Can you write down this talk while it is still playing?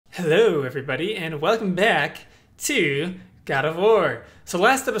Hello everybody and welcome back to God of War. So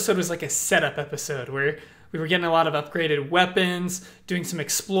last episode was like a setup episode where we were getting a lot of upgraded weapons, doing some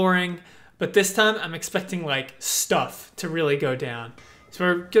exploring, but this time I'm expecting like stuff to really go down. So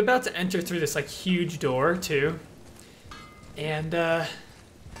we're about to enter through this like huge door too. And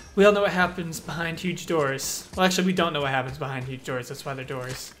we all know what happens behind huge doors. Well, actually we don't know what happens behind huge doors, that's why they're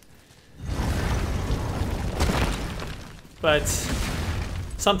doors. But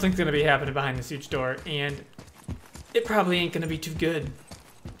something's gonna be happening behind this huge door, and it probably ain't gonna be too good.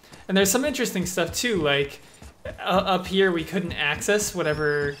 And there's some interesting stuff too, like up here we couldn't access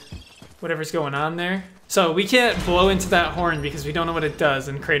whatever's going on there. So we can't blow into that horn because we don't know what it does,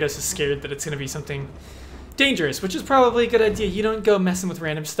 and Kratos is scared that it's gonna be something dangerous, which is probably a good idea. You don't go messing with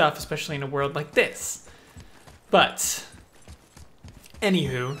random stuff, especially in a world like this. But,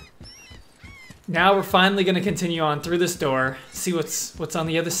 anywho, now we're finally gonna continue on through this door, see what's on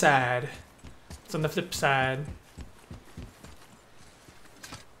the other side. What's on the flip side.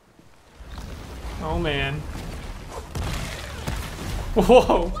 Oh man.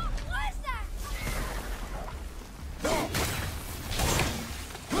 Whoa! What is that?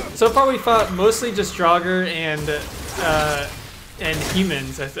 So far we fought mostly just Draugr and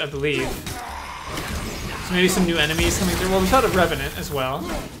humans, I believe. So maybe some new enemies coming through. Well, we fought a Revenant as well.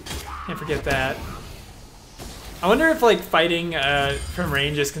 Can't forget that. I wonder if like fighting from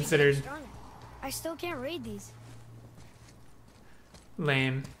range is considered I still can't read these.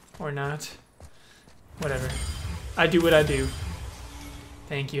 lame or not. Whatever. I do what I do.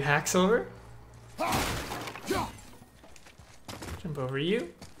 Thank you, Hacksilver. Jump over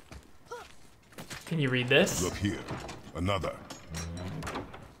you. Can you read this? Look here, another.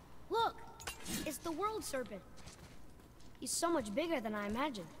 Look, it's the world serpent. He's so much bigger than I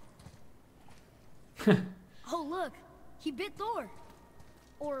imagined. Oh look, he bit Thor.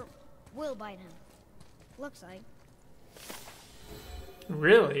 Or will bite him. Looks like.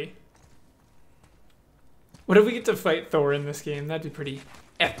 Really? What if we get to fight Thor in this game? That'd be pretty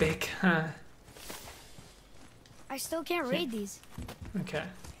epic, huh? I still can't read these. Okay.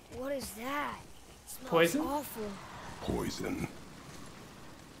 What is that? It smells Poison? awful. Poison.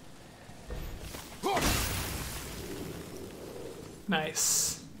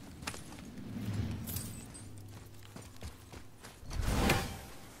 Nice.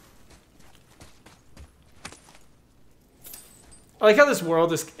 I like how this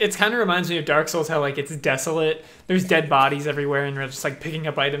world is, it kind of reminds me of Dark Souls, how like it's desolate. There's dead bodies everywhere and we're just like picking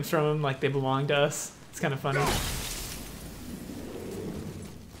up items from them like they belong to us. It's kind of funny.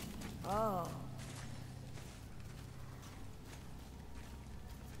 Oh.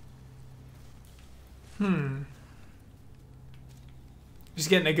 Just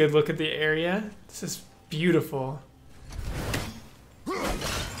getting a good look at the area. This is beautiful.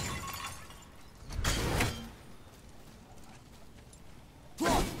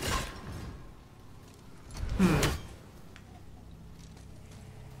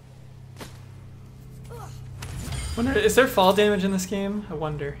 Wonder, is there fall damage in this game? I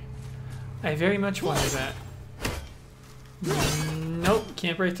wonder. I very much wonder that. Nope,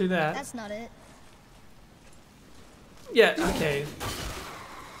 can't break through that. That's not it. Yeah, okay.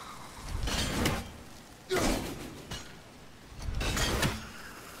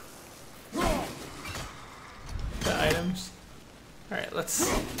 The items. Alright, let's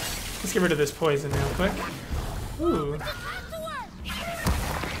get rid of this poison real quick. Ooh.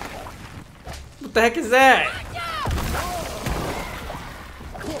 What the heck is that?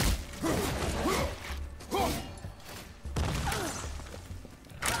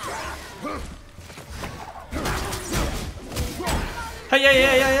 Hey,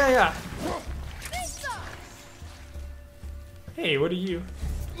 yeah. Hey, what are you?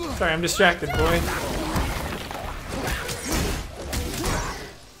 Sorry, I'm distracted, boy.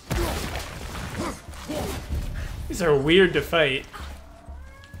 These are weird to fight.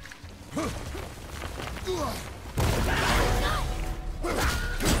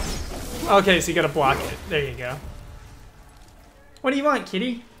 Okay, so you gotta block it. There you go. What do you want,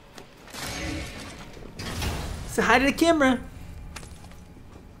 kitty? Say hi to the camera.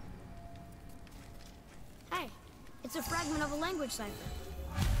 Hey, it's a fragment of a language cipher.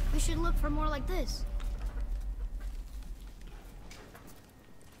 We should look for more like this.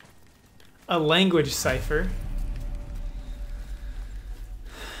 A language cipher.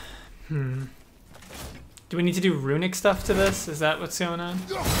 Do we need to do runic stuff to this? Is that what's going on?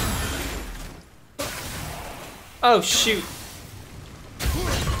 Oh, shoot.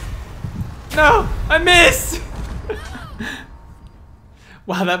 No! I missed!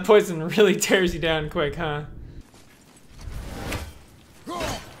 Wow, that poison really tears you down quick, huh?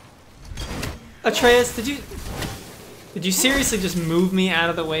 Atreus, did you seriously just move me out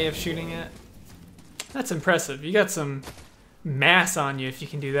of the way of shooting it? That's impressive. You got some mass on you if you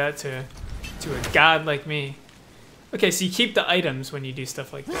can do that to a god like me. Okay, so you keep the items when you do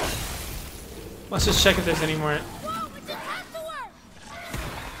stuff like that. Let's just check if there's any more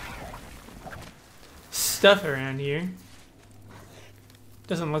stuff around here.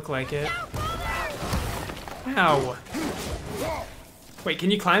 Doesn't look like it. Ow. Wait, can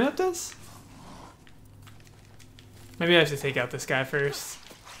you climb up this? Maybe I have to take out this guy first.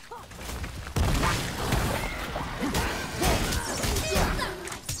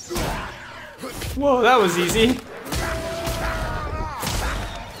 Whoa, that was easy.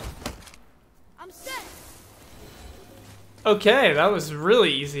 I'm set. Okay, that was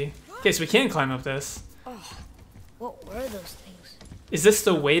really easy. Okay, so we can climb up this. Oh, what were those things? Is this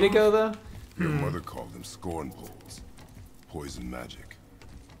the way to go, though? Your mother called them scorn poles. Poison magic.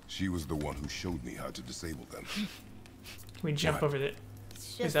 She was the one who showed me how to disable them. Can we jump over there?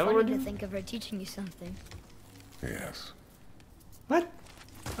 It's Is just that what we're funny to doing? think of her teaching you something. Yes. What?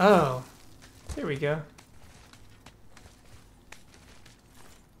 Oh. There we go.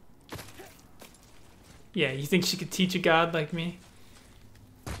 Yeah, you think she could teach a god like me?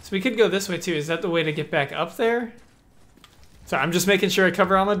 So we could go this way too. Is that the way to get back up there? So I'm just making sure I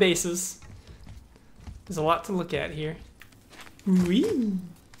cover all my bases. There's a lot to look at here. Whee!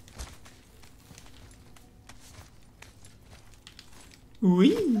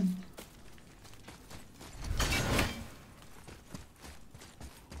 Whee!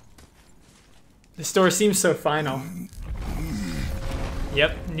 The store seems so final.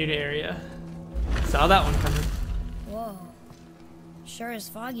 Yep, new to area. Saw that one coming. Whoa. Sure is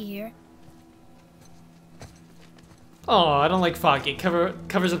foggy here. Oh, I don't like foggy. It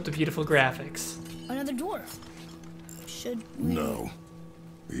covers up the beautiful graphics. Another dwarf. Should we... No.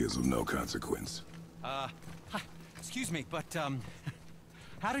 He is of no consequence. Hi, excuse me, but,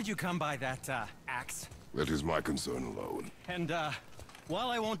 how did you come by that, axe? That is my concern alone. And, while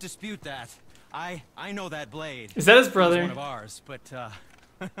I won't dispute that, I know that blade. Is that his It was brother? one of ours, but,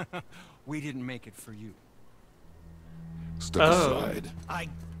 we didn't make it for you. Step Oh. aside. I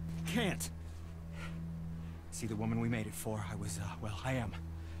can't. See, the woman we made it for, well, I am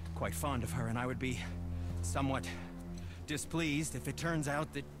quite fond of her, and I would be somewhat displeased if it turns out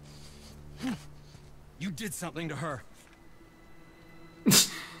that you did something to her.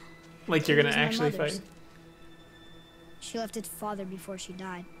 Like you're gonna It was my actually mother's. fight? She left its father before she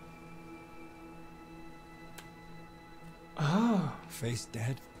died. Oh. Face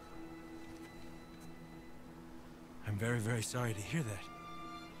dead? I'm very, very sorry to hear that.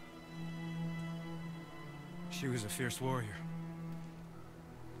 She was a fierce warrior.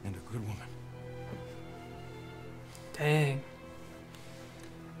 And a good woman. Dang.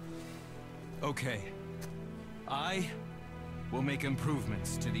 Okay. I will make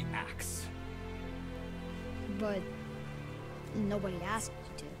improvements to the axe. But nobody asked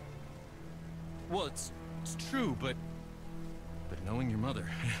you to. Well, it's true, but knowing your mother,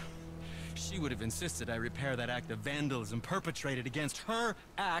 she would have insisted I repair that act of vandalism perpetrated against her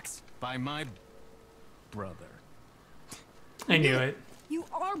axe by my brother. I knew it. You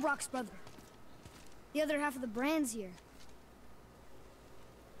are Brock's brother. The other half of the brand's here.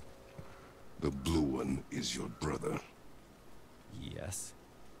 The blue one is your brother. Yes.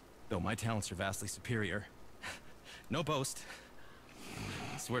 Though my talents are vastly superior. No boast.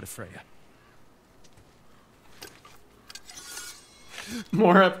 I swear to Freya.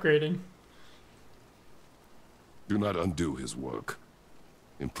 More upgrading. Do not undo his work.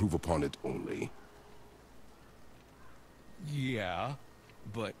 Improve upon it only. Yeah,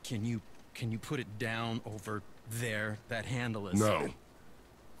 but can you put it down over there? That handle is No.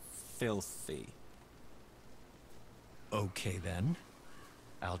 filthy. Okay then.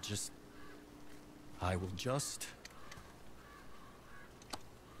 I will just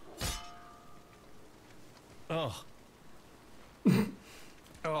Oh.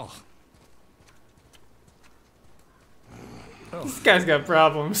 Oh. This guy's got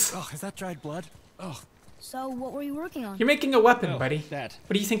problems. Oh, is that dried blood? Oh. So what were you working on? You're making a weapon, Oh, buddy. that.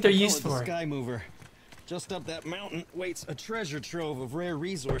 What do you think they're I call used it the for? Sky Mover. Just up that mountain waits a treasure trove of rare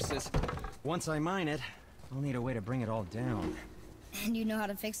resources. Once I mine it, I'll need a way to bring it all down. And you know how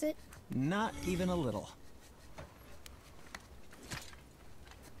to fix it? Not even a little.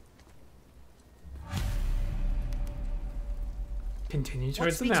 Continue What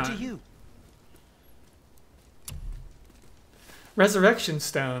towards the speaks to mountain. you? Resurrection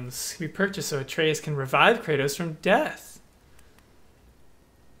stones can be purchased so Atreus can revive Kratos from death.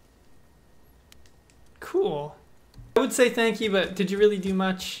 Cool. I would say thank you, but did you really do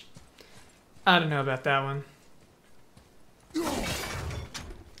much? I don't know about that one.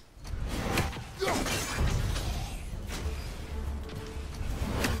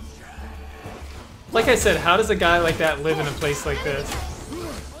 Like I said, how does a guy like that live in a place like this?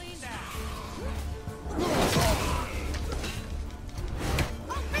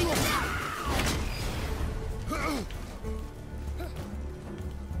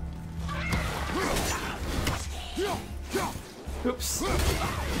 Oops.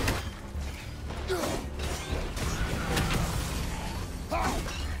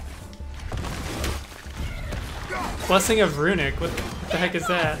 Blessing of Runic. What the heck is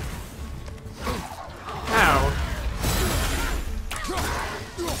that? Ow.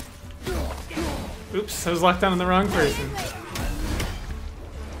 Oops, I was locked down on the wrong person.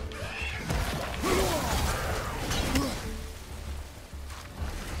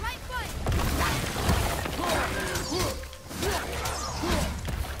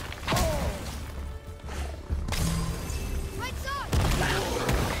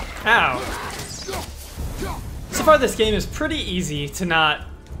 Ow. So far this game is pretty easy to not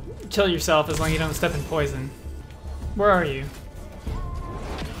kill yourself as long as you don't step in poison. Where are you?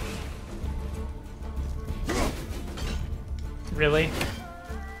 Really?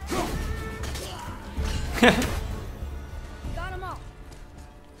 Got 'em all.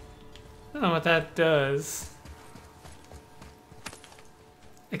 I don't know what that does.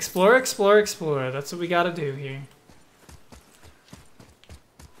 Explore, explore, explore. That's what we gotta do here.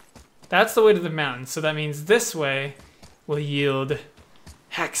 That's the way to the mountain, so that means this way will yield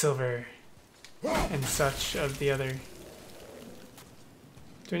Hacksilver and such of the other.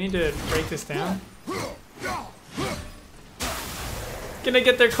 Do I need to break this down? Can I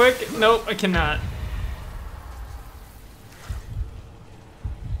get there quick? Nope, I cannot.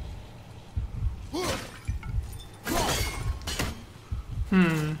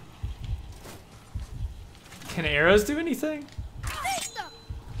 Can arrows do anything?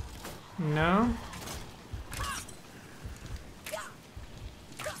 No?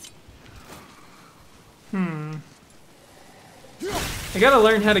 I gotta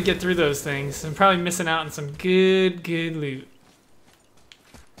learn how to get through those things. I'm probably missing out on some good loot.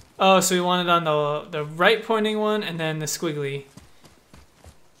 Oh, so we wanted on the right pointing one and then the squiggly.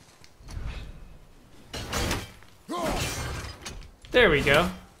 There we go.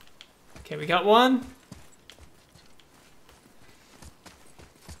 Okay, we got one.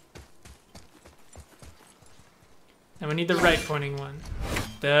 And we need the right pointing one.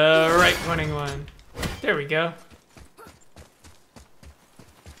 The right pointing one. There we go.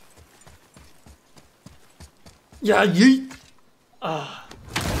 Yeah, yeet! Ah.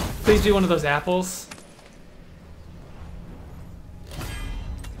 Please be one of those apples.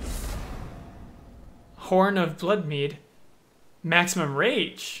 Horn of Bloodmead. Maximum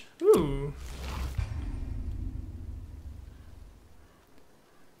Rage. Ooh.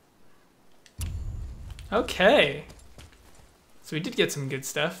 Okay. So we did get some good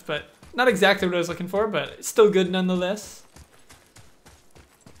stuff, but not exactly what I was looking for, but it's still good nonetheless.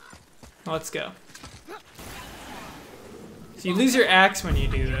 Let's go. So you lose your axe when you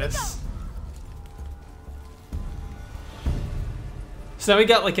do this. So now we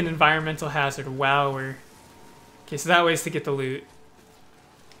got like an environmental hazard. Wow, we're... Okay, so that way is to get the loot.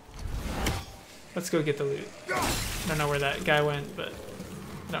 Let's go get the loot. I don't know where that guy went, but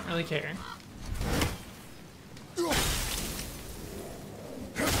I don't really care.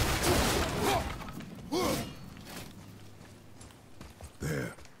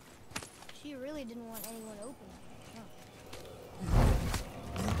 There. She really didn't want anyone open.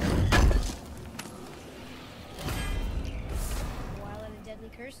 Why let a deadly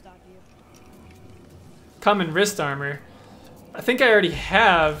curse stop you? Common wrist armor. I think I already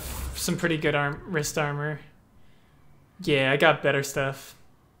have some pretty good wrist armor. Yeah, I got better stuff.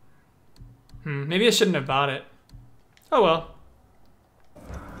 Maybe I shouldn't have bought it. Oh well.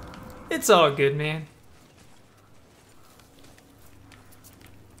 It's all good, man.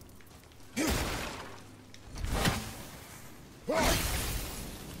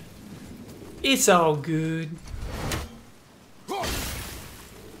 It's all good.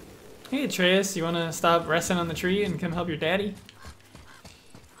 Hey Atreus, you wanna stop resting on the tree and come help your daddy?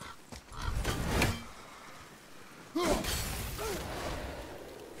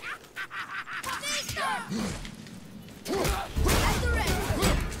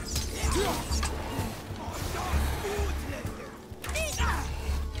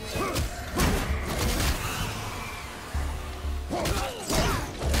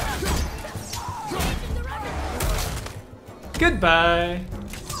 Goodbye.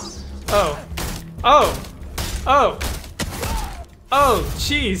 Oh. Oh. Oh. Oh,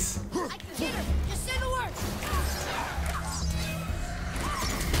 jeez. I can get her. Just say the word.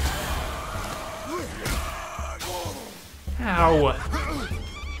 Ow.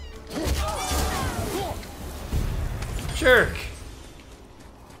 Jerk.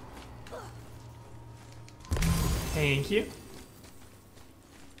 Thank you.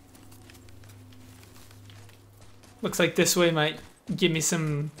 Looks like this way might give me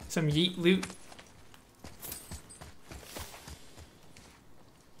some yeet loot.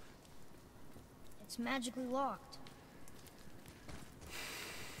 It's magically locked.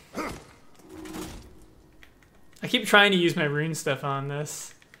 I keep trying to use my rune stuff on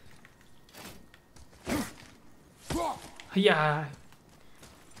this. Yeah.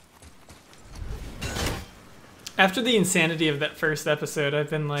 After the insanity of that first episode, I've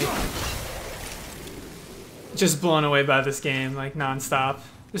been like just blown away by this game, like nonstop.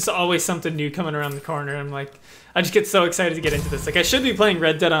 There's always something new coming around the corner. I'm like, I just get so excited to get into this. Like, I should be playing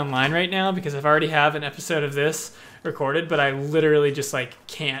Red Dead Online right now because I've already have an episode of this recorded, but I literally just like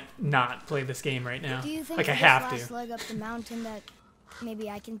can't not play this game right now. Do you think Like, I for have this last to. leg up the mountain that maybe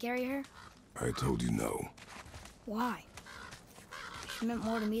I can carry her? I told you no. Why? She meant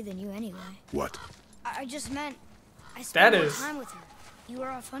more to me than you anyway. What? I just meant I That spent more is- time with her. You were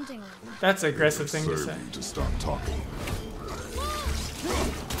off hunting with her. That's an aggressive thing to Serve say. you to stop talking.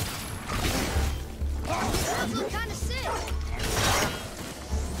 I'm kinda sick.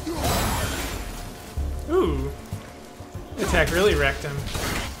 Ooh. The attack really wrecked him.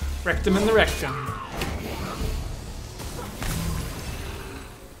 Wrecked him in the rectum.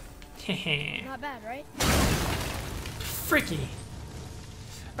 Heh. Not bad, right? Fricky.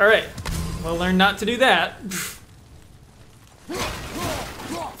 Alright. We'll learn not to do that.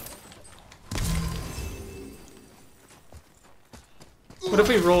 What if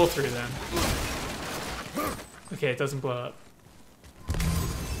we roll through them? Okay, it doesn't blow up.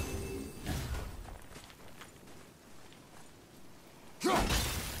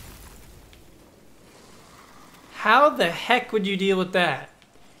 How the heck would you deal with that?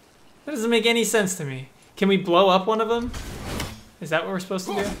 That doesn't make any sense to me. Can we blow up one of them? Is that what we're supposed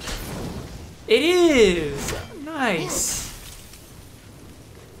to do? It is! Nice.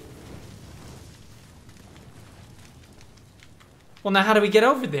 Well, now how do we get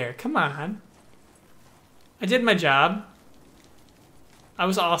over there? Come on. I did my job. I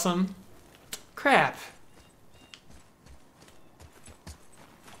was awesome. Crap.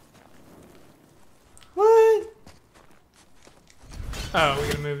 What? Oh, we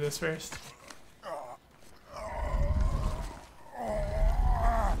gotta move this first.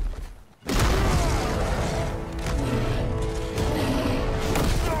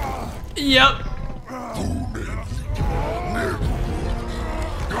 Yep.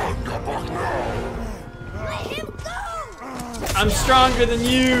 Let him go! I'm stronger than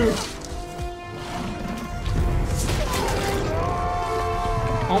you.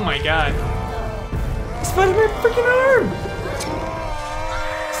 Oh my god. Spider-Man freaking arm!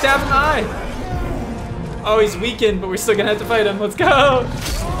 Stab in the eye! Oh, he's weakened, but we're still gonna have to fight him. Let's go!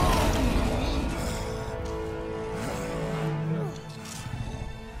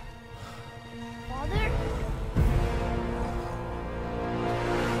 Father?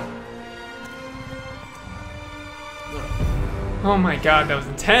 Oh my god, that was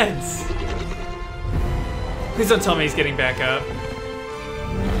intense. Please don't tell me he's getting back up.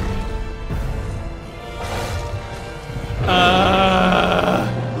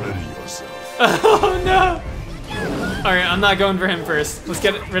 Ready yourself. Oh no! Alright, I'm not going for him first. Let's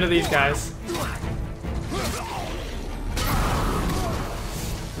get rid of these guys.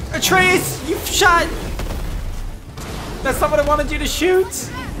 Atreus! You shot! That's not what I wanted you to shoot!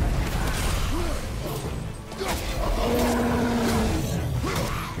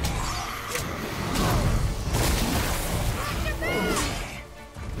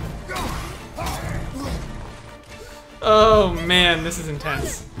 Oh man, this is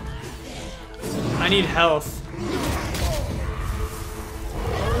intense. I need health.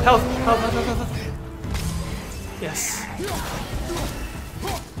 Health, health, health, health, health. Yes.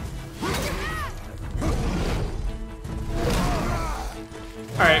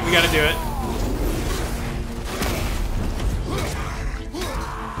 Alright, we gotta do it.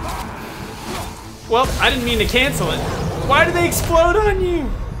 Well, I didn't mean to cancel it. Why do they explode on you?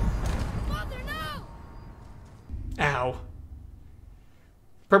 Father, no! Ow.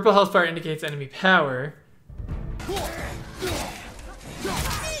 Purple health bar indicates enemy power.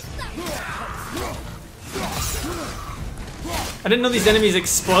 I didn't know these enemies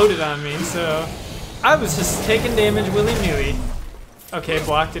exploded on me, so I was just taking damage willy-nilly. Okay,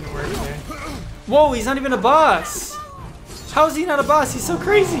 block didn't work there. Whoa, he's not even a boss! How is he not a boss? He's so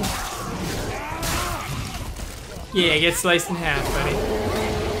crazy. Yeah, get sliced in half, buddy.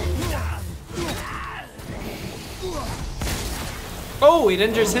 Oh, it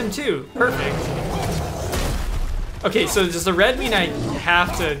injures him too. Perfect. Okay, so does the red mean I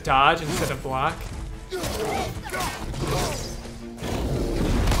have to dodge instead of block?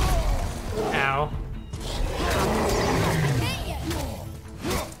 Ow.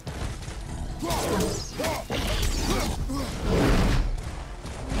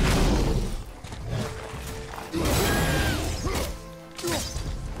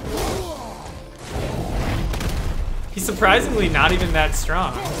 He's surprisingly not even that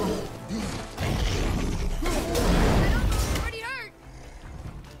strong. Pretty hurt.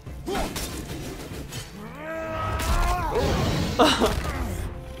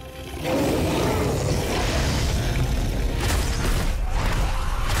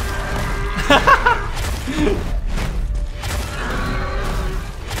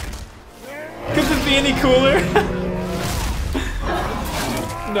 Could this be any cooler?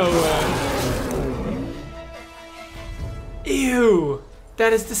 No way. Ew!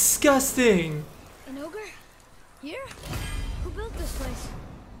 That is disgusting! An ogre? Here? Who built this place?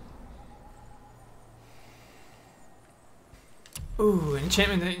 Ooh,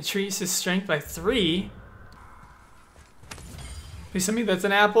 enchantment that increases strength by 3. Please tell me that's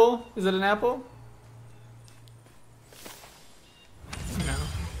an apple? Is it an apple? No.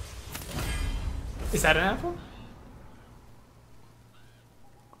 Is that an apple?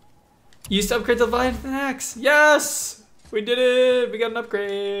 Used to upgrade the Leviathan axe! Yes! We did it! We got an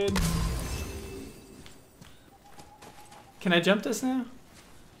upgrade! Can I jump this now?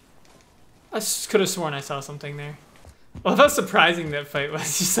 I could have sworn I saw something there. Well, how surprising that fight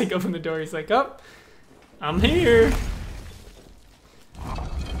was. Just like open the door, he's like, oh, I'm here!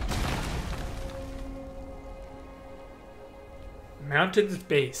 Mounted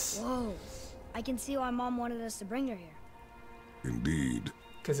base. Whoa. I can see why Mom wanted us to bring her here. Indeed.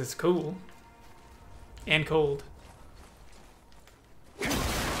 Because it's cool. And cold.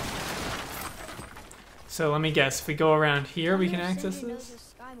 So let me guess, if we go around here, we can access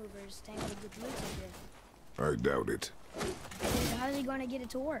this? I doubt it. So how's he going to get it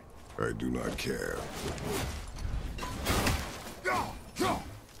to work? I do not care.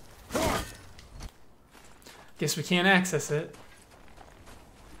 Guess we can't access it.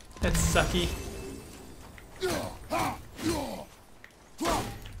 That's sucky.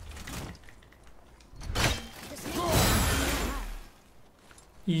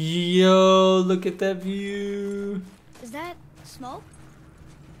 Yo, look at that view. Is that smoke?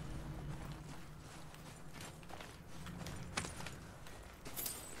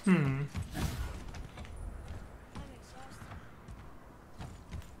 Hmm.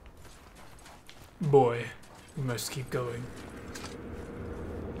 Boy, we must keep going.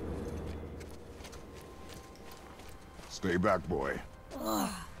 Stay back, boy. Ugh.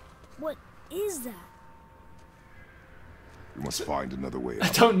 What is that? We must find another way I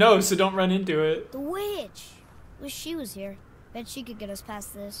out. don't know, so don't run into it. The witch. Wish she was here. Bet she could get us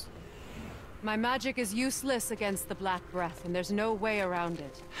past this. My magic is useless against the Black Breath, and there's no way around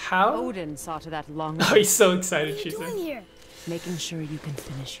it. How? Odin saw to that long Oh, he's so excited, What are she you said. doing here? making sure you can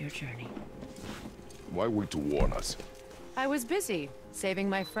finish your journey. Why wait to warn us? I was busy, saving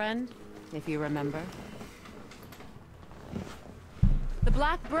my friend, if you remember. The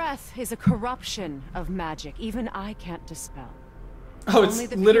Black Breath is a corruption of magic even I can't dispel. Oh, it's Only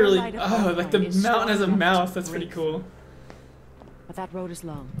the pure literally, light of oh, like the Ogre is mountain has a strong enough mouth. to That's pretty break cool. But that road is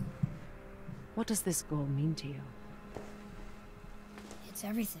long. What does this goal mean to you? It's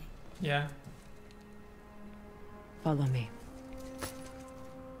everything. Yeah. Follow me.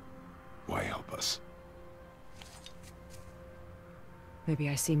 Why help us? Maybe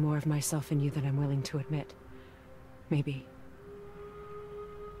I see more of myself in you than I'm willing to admit. Maybe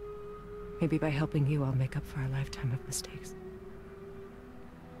by helping you, I'll make up for a lifetime of mistakes.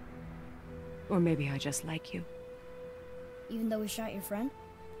 Or maybe I just like you. Even though we shot your friend?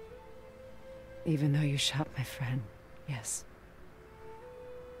 Even though you shot my friend, yes.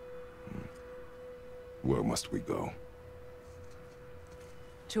 Where must we go?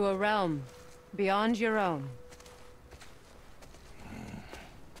 To a realm beyond your own.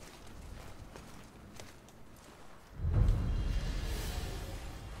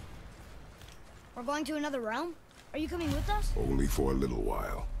 We're going to another realm? Are you coming with us? Only for a little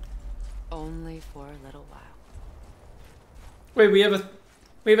while. Only for a little while. Wait, we have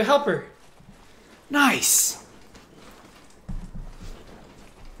a helper. Nice.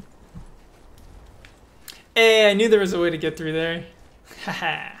 Hey, I knew there was a way to get through there.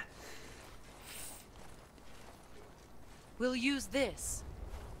 Haha. We'll use this.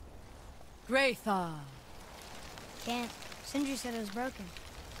 Graythaw. Can't. Sindri said it was broken.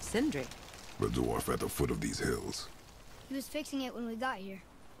 Sindri. The dwarf at the foot of these hills. He was fixing it when we got here.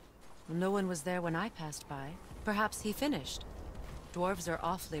 No one was there when I passed by. Perhaps he finished. Dwarves are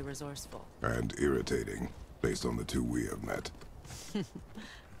awfully resourceful. And irritating, based on the two we have met.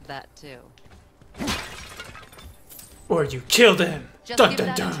 That too. Or you killed him. Just Dun, give dun,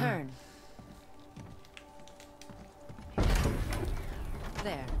 that dun. a turn.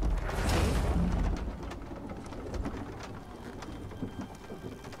 There.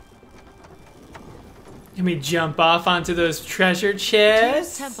 Can we jump off onto those treasure Tyr's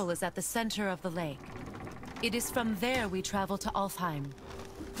chests? temple is at the center of the lake. It is from there we travel to Alfheim.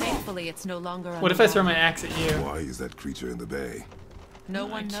 Thankfully, it's no longer What if I throw my axe at you? Why is that creature in the bay? No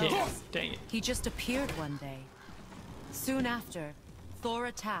I one can't. knows. Dang it. He just appeared one day. Soon after, Thor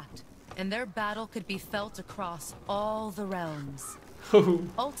attacked, and their battle could be felt across all the realms. Ooh.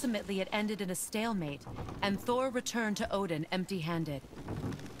 Ultimately, it ended in a stalemate, and Thor returned to Odin empty-handed.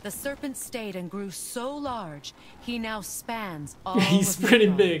 The serpent stayed and grew so large, he now spans all He's of pretty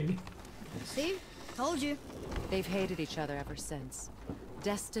Midgard. big. See? Told you. They've hated each other ever since.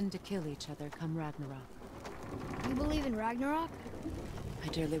 Destined to kill each other come Ragnarok. You believe in Ragnarok? I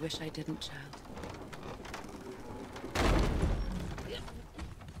dearly wish I didn't, child.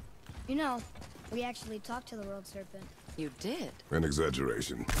 You know, we actually talked to the world serpent. You did? An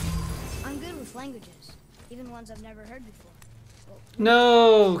exaggeration. I'm good with languages, even ones I've never heard before.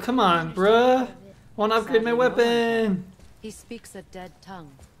 No, come on, bruh. Wanna upgrade my weapon? He speaks a dead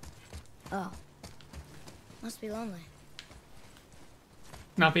tongue. Oh. Must be lonely.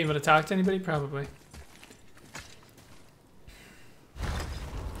 Not being able to talk to anybody? Probably.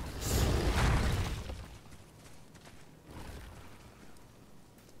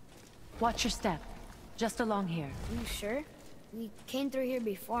 Watch your step. Just along here. You sure? We came through here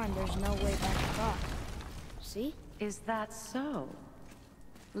before and there's no way back across. See? Is that so?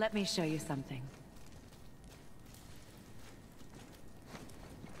 Let me show you something.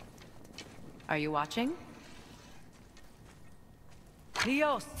 Are you watching?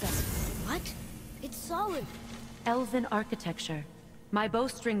 Diosta. What? It's solid. Elven architecture. My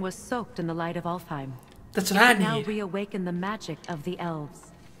bowstring was soaked in the light of Alfheim. That's what I Now need. reawaken the magic of the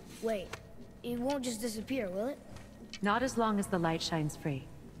elves. Wait, it won't just disappear, will it? Not as long as the light shines free.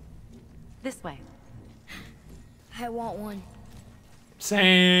 This way. I want one.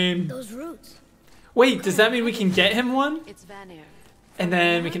 Same. Those roots. Wait, does that mean we can get him one? It's Vanir. And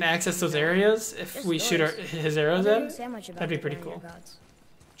then we can access those areas if Just we shoot our, those. his arrows They at didn't it? say much about That'd be the pretty Vanir cool. gods.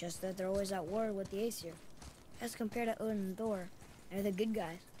 Just that they're always at war with the Aesir. As compared to Odin and Thor, they're the good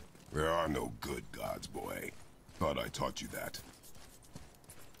guys. There are no good gods, boy. Thought I taught you that.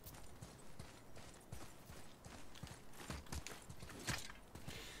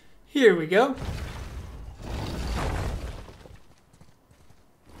 Here we go.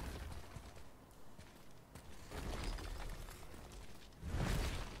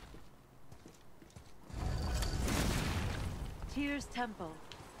 Tyr's temple.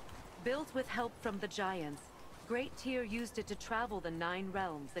 Built with help from the giants, Great Tyr used it to travel the 9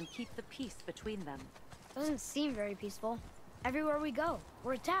 realms and keep the peace between them. Doesn't seem very peaceful. Everywhere we go,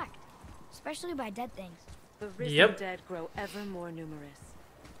 we're attacked. Especially by dead things. The risen Yep. dead grow ever more numerous.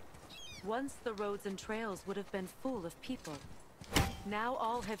 Once the roads and trails would have been full of people. Now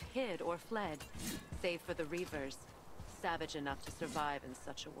all have hid or fled, save for the Reavers, savage enough to survive in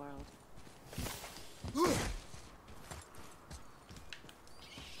such a world.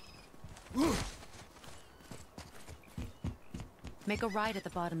 Make a right at the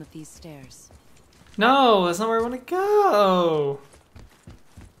bottom of these stairs. No, that's not where I want to go.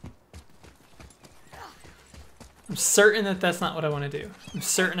 I'm certain that that's not what I want to do. I'm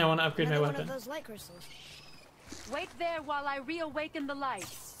certain I want to upgrade my Another one weapon. of those light crystals. Wait there while I reawaken the light.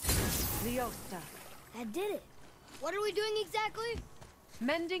 Leosta. That did it. What are we doing exactly?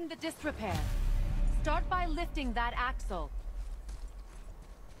 Mending the disrepair. Start by lifting that axle.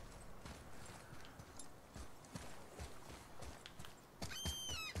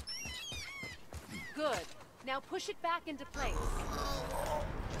 Good. Now push it back into place.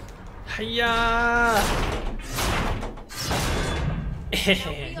 Hiya!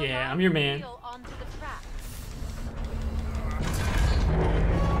 Now Yeah, I'm your man. wheel onto the track.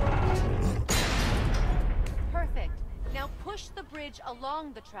 Perfect. Now push the bridge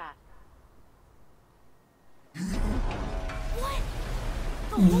along the track. What?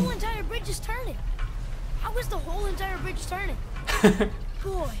 The whole entire bridge is turning. How is the whole entire bridge turning?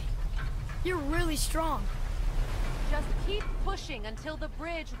 Boy, you're really strong. Just keep pushing until the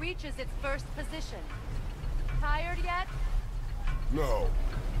bridge reaches its first position. Tired yet? No.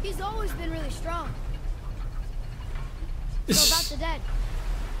 He's always been really strong. So about the dead.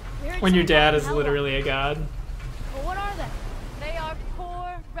 We heard When your some dad about is Hella. literally a god. But what are they? They are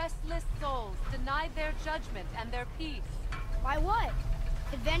poor, restless souls, denied their judgment and their peace. By what?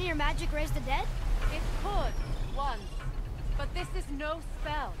 Could Vanir magic raise the dead? It could, once. But this is no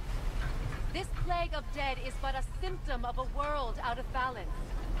spell. This plague of dead is but a symptom of a world out of balance.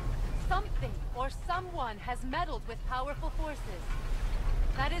 Something or someone has meddled with powerful forces.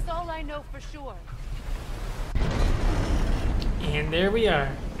 That is all I know for sure. And there we are.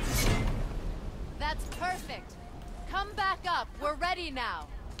 That's perfect. Come back up. We're ready now.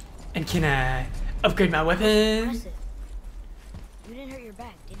 And can I upgrade my weapon? Impressive. You didn't hurt your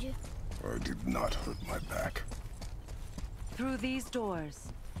back, did you? I did not hurt my back. Through these doors,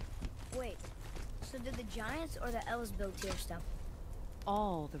 Wait. So did the Giants or the Elves build Tyr stuff?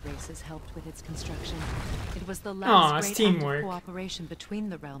 all the races helped with its construction. It was the Aw, last it's great act teamwork. of cooperation between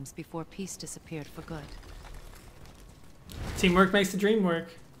the realms before peace disappeared for good. Teamwork makes the dream work.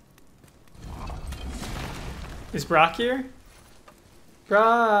 Is Brock here?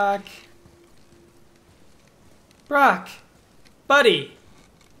 Brock! Brock! Buddy!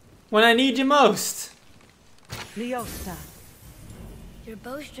 When I need you most! Leosta. Your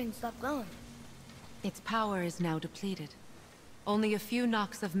bowstring stopped glowing. Its power is now depleted. Only a few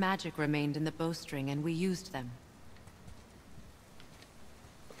knocks of magic remained in the bowstring, and we used them.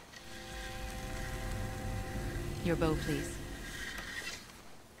 Your bow, please.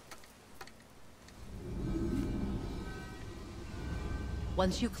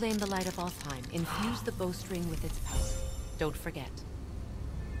 Once you claim the light of Alfheim, infuse the bowstring with its power. Don't forget.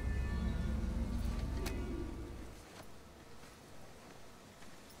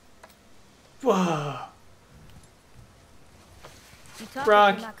 Whoa! You talk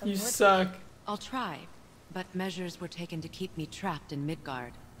Brock, like you're not you coming with suck. I'll try, but measures were taken to keep me trapped in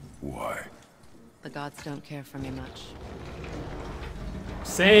Midgard. Why? The gods don't care for me much.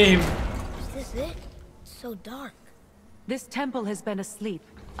 Same. me. Is this it? It's so dark. This temple has been asleep,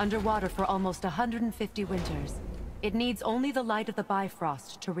 underwater for almost 150 winters. It needs only the light of the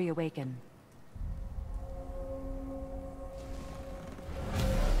Bifrost to reawaken.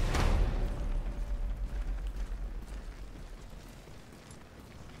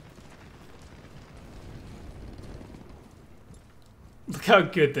 Look how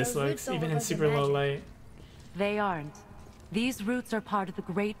good this Those looks, roots don't even look in like the super low magic. light. They aren't. These roots are part of the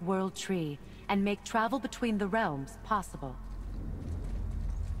Great World Tree, and make travel between the realms possible.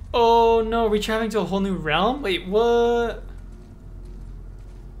 Oh no, are we traveling to a whole new realm? Wait, what?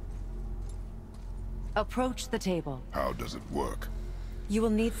 Approach the table. How does it work? You will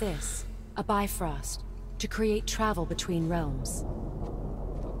need this, a Bifrost, to create travel between realms.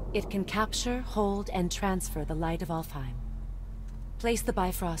 It can capture, hold, and transfer the light of Alfheim. Place the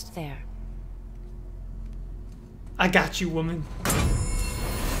Bifrost there. I got you, woman.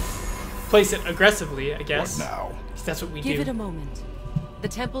 Place it aggressively, I guess. What now? 'Cause that's what we Give do. it a moment. The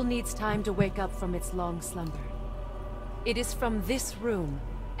temple needs time to wake up from its long slumber. It is from this room,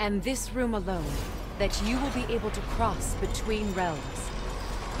 and this room alone, that you will be able to cross between realms.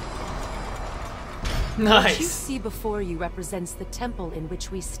 What you Nice. see before you represents the temple in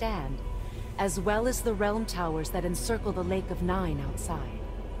which we stand, as well as the realm towers that encircle the Lake of Nine outside.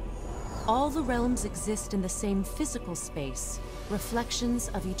 All the realms exist in the same physical space, reflections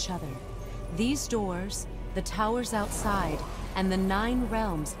of each other. These doors, the towers outside, and the 9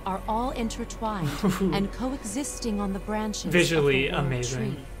 realms are all intertwined and coexisting on the branches Visually of the world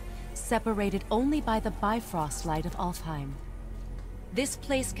amazing. tree, separated only by the Bifrost light of Alfheim. This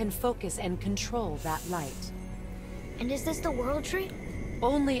place can focus and control that light. And is this the World Tree?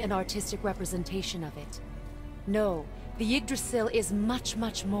 Only an artistic representation of it. No, the Yggdrasil is much,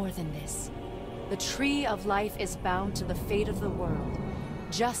 much more than this. The Tree of Life is bound to the fate of the world,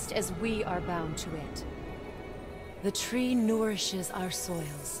 just as we are bound to it. The tree nourishes our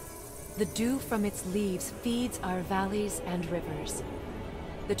soils. The dew from its leaves feeds our valleys and rivers.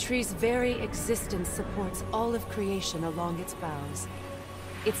 The tree's very existence supports all of creation along its boughs.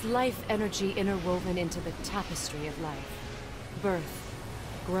 Its life energy interwoven into the tapestry of life. Birth,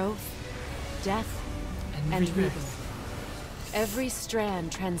 growth, death, and rebirth. Every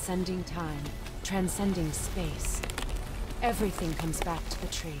strand transcending time, transcending space. Everything comes back to the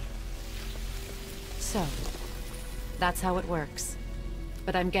tree. So, that's how it works.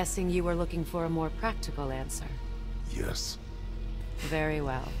 But I'm guessing you were looking for a more practical answer. Yes. Very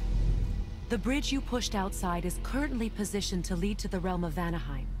well. The bridge you pushed outside is currently positioned to lead to the realm of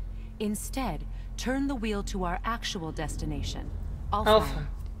Vanaheim. Instead, turn the wheel to our actual destination, Alfheim. Alpha.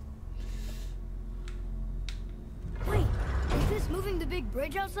 Wait, is this moving the big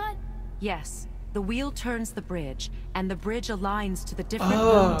bridge outside? Yes. The wheel turns the bridge, and the bridge aligns to the different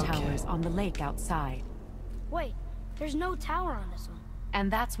Oh, realm okay. towers on the lake outside. Wait, there's no tower on this one.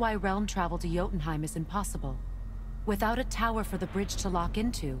 And that's why realm travel to Jotunheim is impossible. Without a tower for the bridge to lock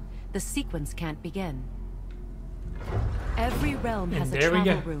into, the sequence can't begin. Every realm has a there we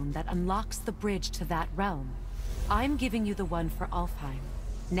travel go. room that unlocks the bridge to that realm. I'm giving you the one for Alfheim.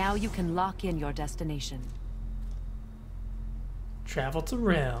 Now you can lock in your destination. Travel to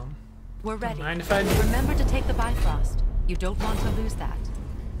realm. We're Don't ready. mind if I do. Remember to take the Bifrost. You don't want to lose that.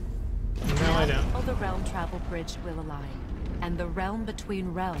 No, I don't. Now the realm travel bridge will align, and the realm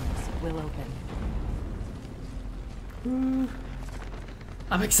between realms will open.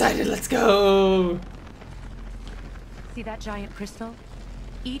 I'm excited. Let's go. See that giant crystal?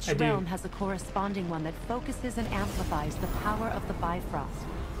 Each I do. realm has a corresponding one that focuses and amplifies the power of the Bifrost,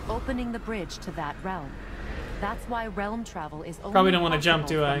 opening the bridge to that realm. That's why realm travel is only Probably don't want to jump,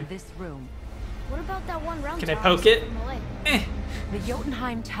 do possible I? from this room. What about that one realm Can I tower poke it? from the lake? Eh. The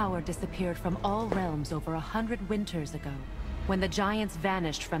Jotunheim Tower disappeared from all realms over 100 winters ago, when the giants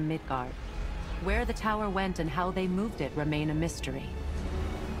vanished from Midgard. Where the tower went and how they moved it remain a mystery.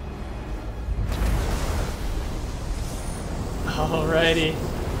 Alrighty.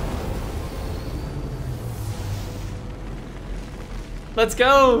 Let's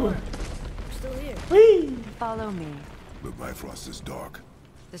go. We're still here. Whee! Follow me. The Bifrost is dark.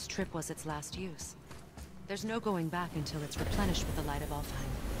 This trip was its last use. There's no going back until it's replenished with the light of Alfheim.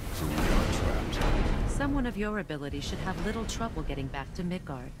 So we are trapped. Someone of your ability should have little trouble getting back to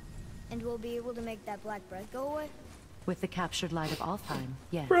Midgard. And we'll be able to make that black bread go away? With the captured light of Alfheim,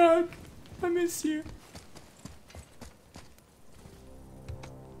 yes. Brock, I miss you.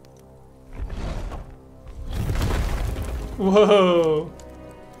 Whoa.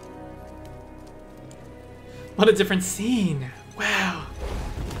 What a different scene. Wow.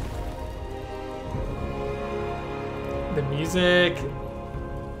 The music.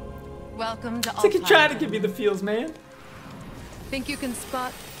 Welcome to It's like you try to give me the feels, man. Think you can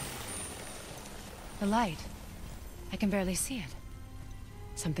spot the light? I can barely see it.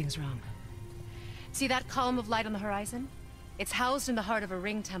 Something's wrong. See that column of light on the horizon? It's housed in the heart of a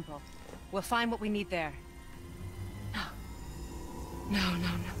ring temple. We'll find what we need there. No.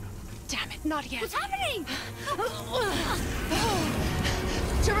 Damn it, not yet. What's happening?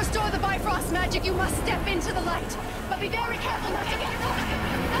 To restore the Bifrost magic, you must step into the light. But be very careful not to get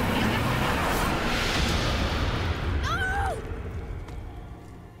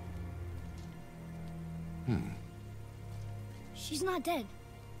No! She's not dead.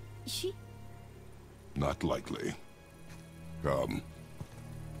 Is she? Not likely. Come.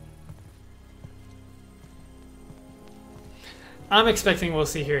 I'm expecting we'll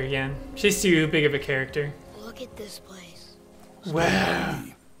see her again. She's too big of a character. Look at this place. Wow.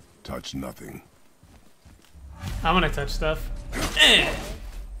 Touch nothing. I'm gonna touch stuff. Eh.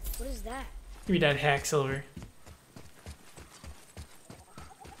 What is that? Give me that hack silver.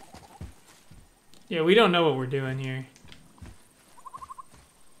 Yeah, we don't know what we're doing here.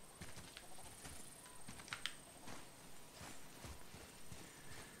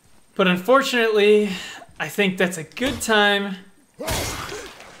 But unfortunately, I think that's a good time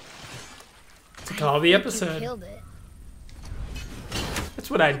to call the You episode. killed it. That's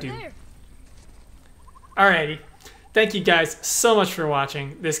what I do. There. Alrighty. Thank you guys so much for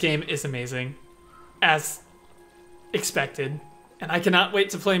watching. This game is amazing, as expected. And I cannot wait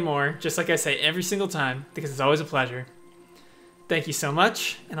to play more, just like I say every single time, because it's always a pleasure. Thank you so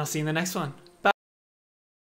much, and I'll see you in the next one.